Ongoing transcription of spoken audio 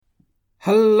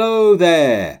Hello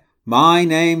there, my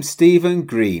name's Stephen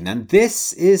Green and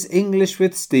this is English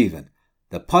with Stephen,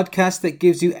 the podcast that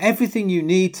gives you everything you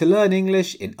need to learn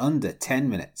English in under 10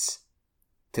 minutes.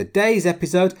 Today's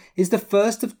episode is the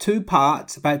first of two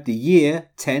parts about the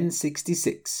year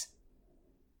 1066.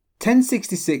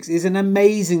 1066 is an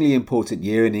amazingly important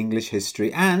year in English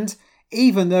history and,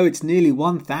 even though it's nearly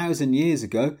 1,000 years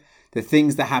ago, the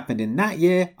things that happened in that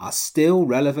year are still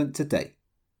relevant today.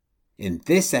 In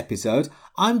this episode,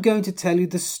 I'm going to tell you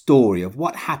the story of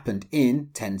what happened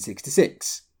in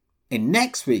 1066. In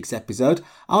next week's episode,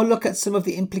 I'll look at some of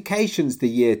the implications the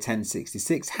year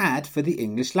 1066 had for the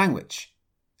English language.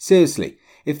 Seriously,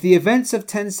 if the events of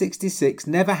 1066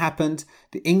 never happened,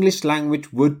 the English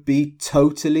language would be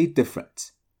totally different.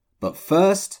 But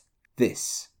first,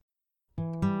 this.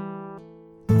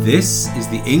 This is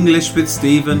the English with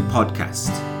Stephen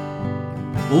podcast.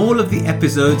 All of the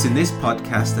episodes in this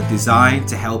podcast are designed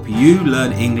to help you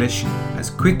learn English as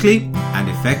quickly and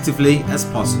effectively as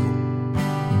possible.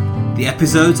 The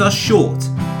episodes are short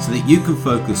so that you can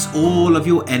focus all of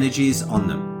your energies on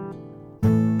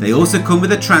them. They also come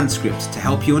with a transcript to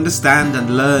help you understand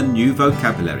and learn new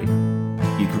vocabulary.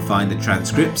 You can find the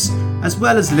transcripts as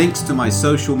well as links to my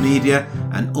social media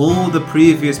and all the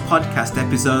previous podcast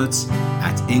episodes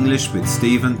at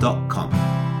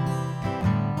englishwithstephen.com.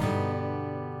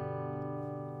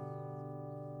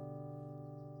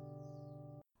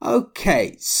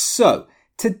 Okay, so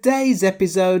today's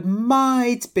episode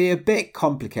might be a bit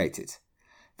complicated.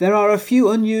 There are a few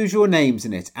unusual names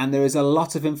in it and there is a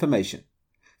lot of information.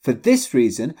 For this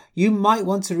reason, you might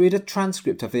want to read a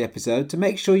transcript of the episode to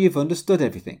make sure you've understood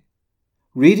everything.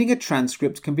 Reading a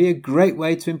transcript can be a great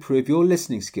way to improve your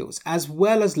listening skills as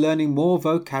well as learning more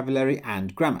vocabulary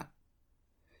and grammar.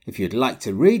 If you'd like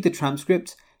to read the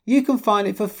transcript, you can find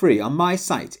it for free on my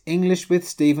site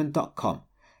englishwithstephen.com.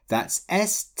 That's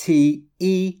STEPHEN,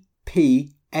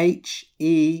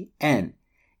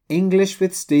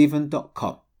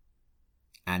 englishwithstephen.com.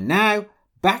 And now,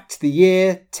 back to the year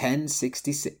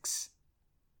 1066.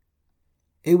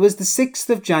 It was the 6th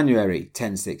of January,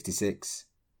 1066.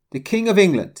 The King of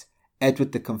England,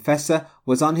 Edward the Confessor,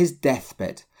 was on his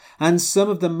deathbed, and some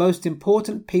of the most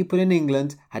important people in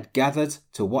England had gathered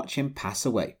to watch him pass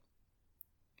away.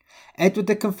 Edward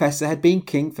the Confessor had been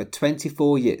king for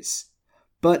 24 years.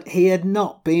 But he had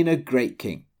not been a great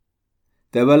king.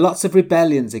 There were lots of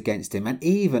rebellions against him and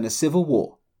even a civil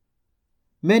war.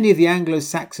 Many of the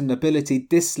Anglo-Saxon nobility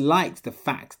disliked the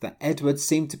fact that Edward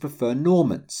seemed to prefer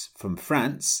Normans from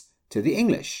France to the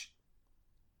English.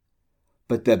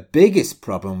 But the biggest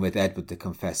problem with Edward the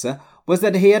Confessor was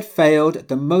that he had failed at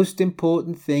the most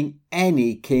important thing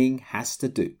any king has to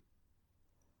do.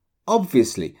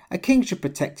 Obviously, a king should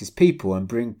protect his people and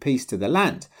bring peace to the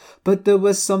land, but there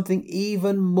was something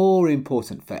even more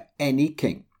important for any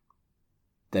king.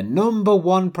 The number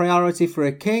one priority for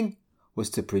a king was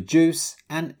to produce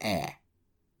an heir.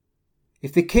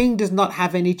 If the king does not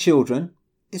have any children,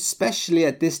 especially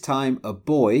at this time a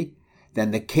boy,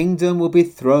 then the kingdom will be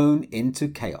thrown into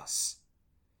chaos.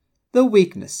 The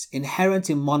weakness inherent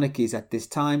in monarchies at this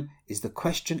time is the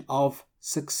question of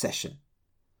succession.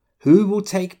 Who will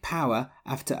take power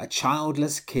after a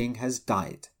childless king has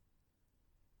died?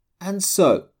 And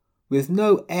so, with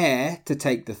no heir to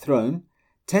take the throne,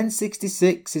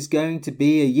 1066 is going to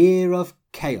be a year of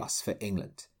chaos for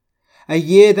England. A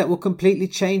year that will completely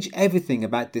change everything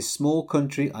about this small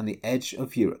country on the edge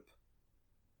of Europe.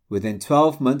 Within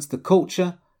 12 months, the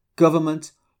culture,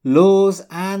 government, laws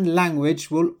and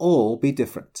language will all be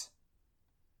different.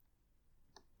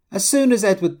 As soon as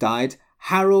Edward died,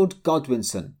 Harold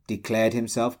Godwinson declared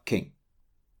himself king.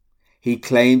 He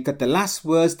claimed that the last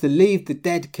words to leave the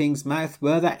dead king's mouth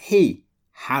were that he,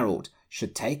 Harold,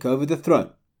 should take over the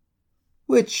throne,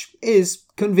 which is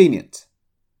convenient.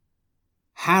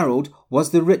 Harold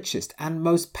was the richest and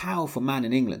most powerful man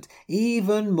in England,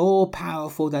 even more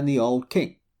powerful than the old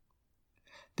king.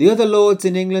 The other lords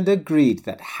in England agreed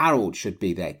that Harold should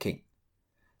be their king.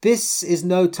 This is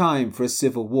no time for a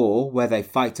civil war where they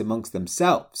fight amongst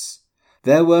themselves.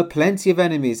 There were plenty of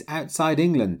enemies outside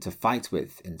England to fight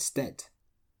with instead.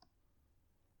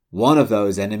 One of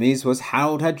those enemies was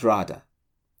Harald Hardrada.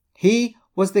 He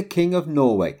was the king of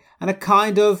Norway and a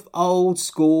kind of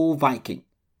old-school Viking.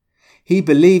 He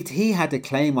believed he had a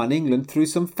claim on England through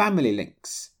some family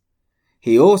links.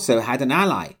 He also had an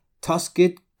ally,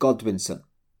 Toskid Godwinson,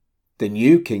 the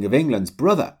new king of England's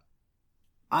brother.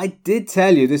 I did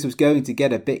tell you this was going to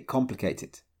get a bit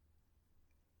complicated.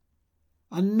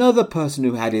 Another person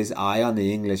who had his eye on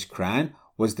the English crown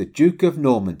was the Duke of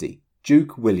Normandy,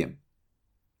 Duke William.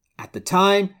 At the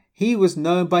time, he was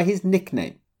known by his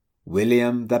nickname,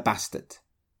 William the Bastard.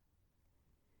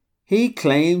 He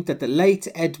claimed that the late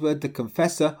Edward the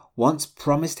Confessor once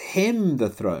promised him the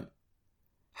throne.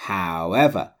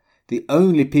 However, the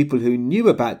only people who knew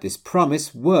about this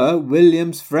promise were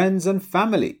William's friends and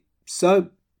family, so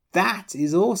that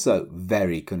is also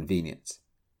very convenient.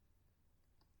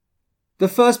 The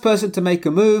first person to make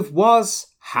a move was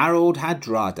Harold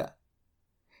Hardrada.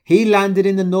 He landed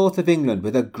in the north of England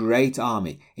with a great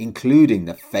army, including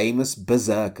the famous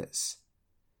berserkers.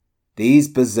 These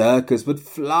berserkers would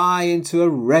fly into a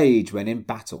rage when in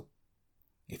battle.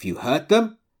 If you hurt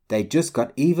them, they just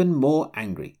got even more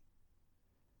angry.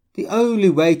 The only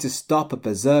way to stop a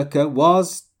berserker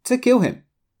was to kill him.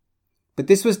 But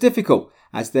this was difficult,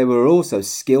 as they were also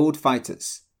skilled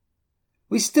fighters.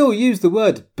 We still use the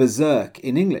word berserk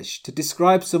in English to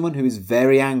describe someone who is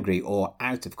very angry or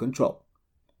out of control.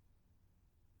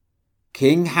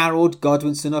 King Harold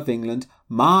Godwinson of England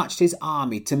marched his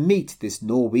army to meet this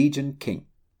Norwegian king.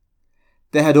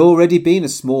 There had already been a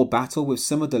small battle with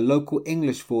some of the local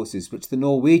English forces which the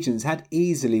Norwegians had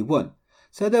easily won,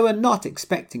 so they were not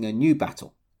expecting a new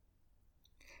battle.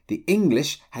 The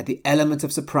English had the element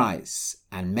of surprise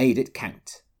and made it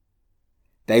count.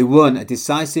 They won a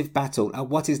decisive battle at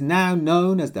what is now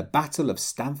known as the Battle of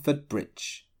Stamford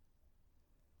Bridge.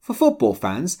 For football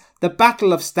fans, the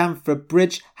Battle of Stamford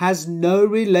Bridge has no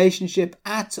relationship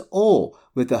at all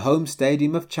with the home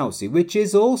stadium of Chelsea, which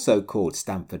is also called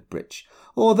Stamford Bridge,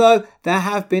 although there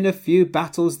have been a few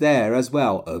battles there as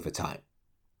well over time.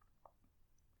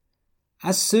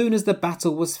 As soon as the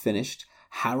battle was finished,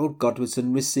 Harold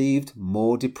Godwinson received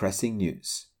more depressing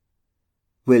news.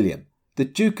 William, the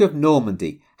Duke of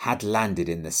Normandy, had landed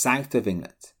in the south of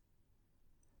England.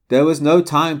 There was no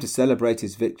time to celebrate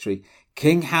his victory.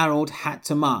 King Harold had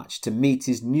to march to meet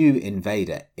his new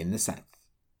invader in the south.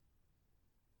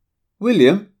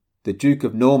 William, the Duke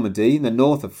of Normandy in the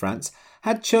north of France,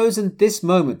 had chosen this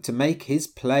moment to make his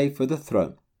play for the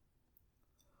throne.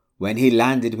 When he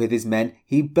landed with his men,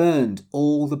 he burned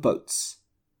all the boats.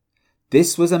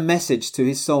 This was a message to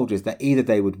his soldiers that either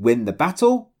they would win the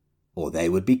battle or they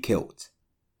would be killed.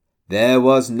 There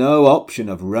was no option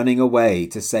of running away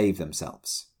to save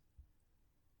themselves.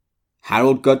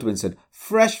 Harold Godwinson,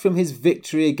 fresh from his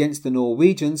victory against the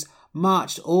Norwegians,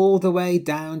 marched all the way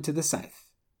down to the south.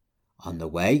 On the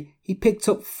way, he picked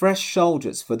up fresh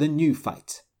soldiers for the new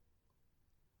fight.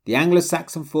 The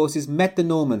Anglo-Saxon forces met the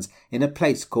Normans in a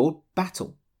place called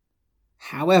Battle.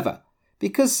 However,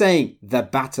 because saying the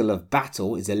Battle of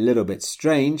Battle is a little bit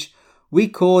strange, we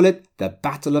call it the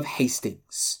Battle of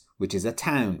Hastings, which is a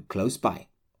town close by.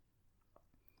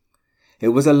 It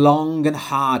was a long and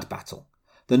hard battle.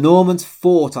 The Normans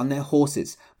fought on their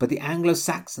horses, but the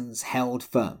Anglo-Saxons held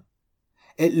firm.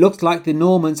 It looked like the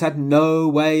Normans had no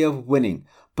way of winning,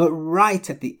 but right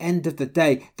at the end of the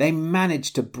day, they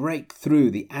managed to break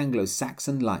through the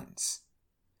Anglo-Saxon lines.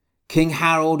 King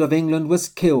Harold of England was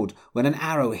killed when an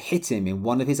arrow hit him in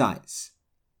one of his eyes.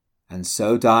 And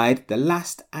so died the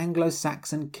last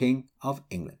Anglo-Saxon king of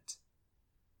England.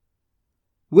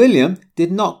 William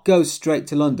did not go straight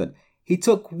to London. He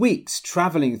took weeks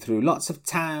travelling through lots of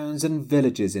towns and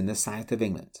villages in the south of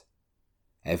England.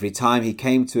 Every time he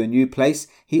came to a new place,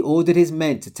 he ordered his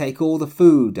men to take all the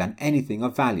food and anything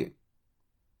of value.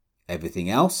 Everything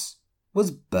else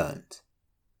was burned.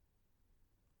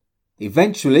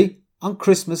 Eventually, on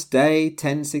Christmas Day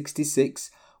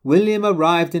 1066, William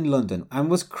arrived in London and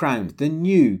was crowned the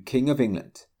new King of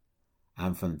England.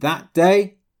 And from that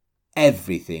day,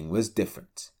 everything was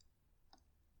different.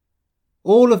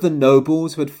 All of the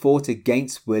nobles who had fought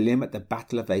against William at the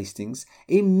Battle of Hastings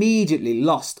immediately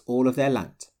lost all of their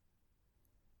land.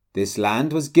 This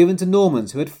land was given to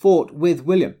Normans who had fought with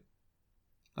William.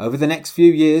 Over the next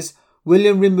few years,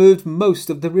 William removed most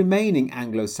of the remaining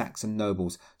Anglo-Saxon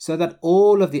nobles so that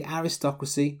all of the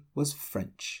aristocracy was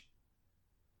French.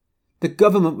 The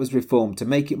government was reformed to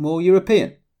make it more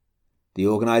European. The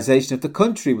organisation of the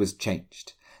country was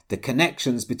changed. The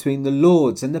connections between the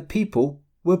lords and the people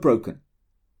were broken.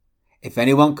 If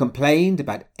anyone complained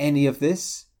about any of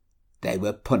this, they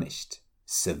were punished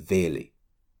severely.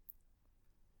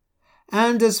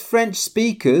 And as French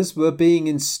speakers were being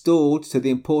installed to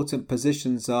the important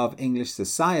positions of English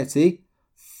society,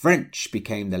 French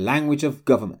became the language of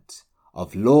government,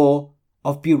 of law,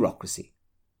 of bureaucracy.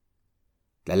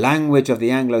 The language of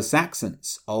the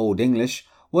Anglo-Saxons, Old English,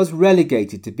 was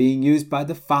relegated to being used by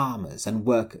the farmers and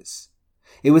workers.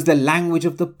 It was the language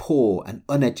of the poor and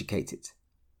uneducated.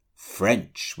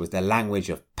 French was the language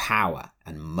of power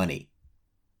and money.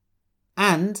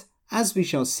 And, as we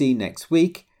shall see next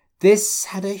week, this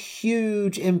had a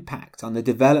huge impact on the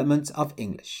development of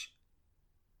English.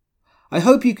 I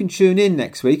hope you can tune in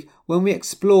next week when we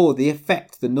explore the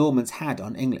effect the Normans had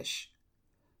on English.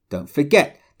 Don't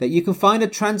forget that you can find a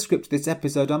transcript of this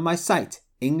episode on my site,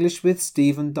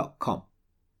 englishwithstephen.com.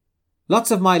 Lots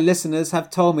of my listeners have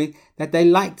told me that they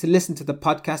like to listen to the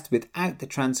podcast without the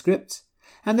transcript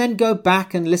and then go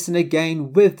back and listen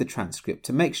again with the transcript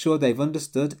to make sure they've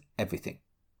understood everything.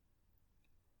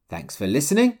 Thanks for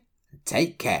listening and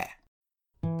take care.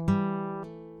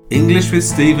 English with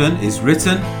Stephen is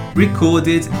written,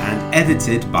 recorded and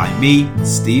edited by me,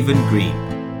 Stephen Green.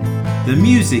 The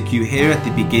music you hear at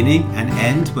the beginning and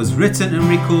end was written and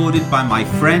recorded by my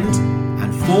friend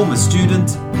and former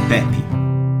student, Bepi.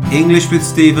 English with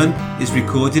Stephen is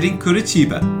recorded in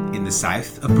Curitiba, in the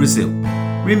south of Brazil.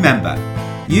 Remember,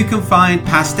 you can find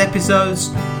past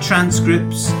episodes,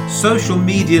 transcripts, social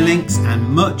media links and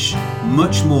much,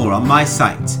 much more on my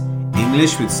site,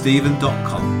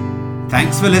 englishwithstephen.com.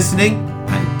 Thanks for listening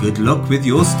and good luck with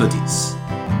your studies.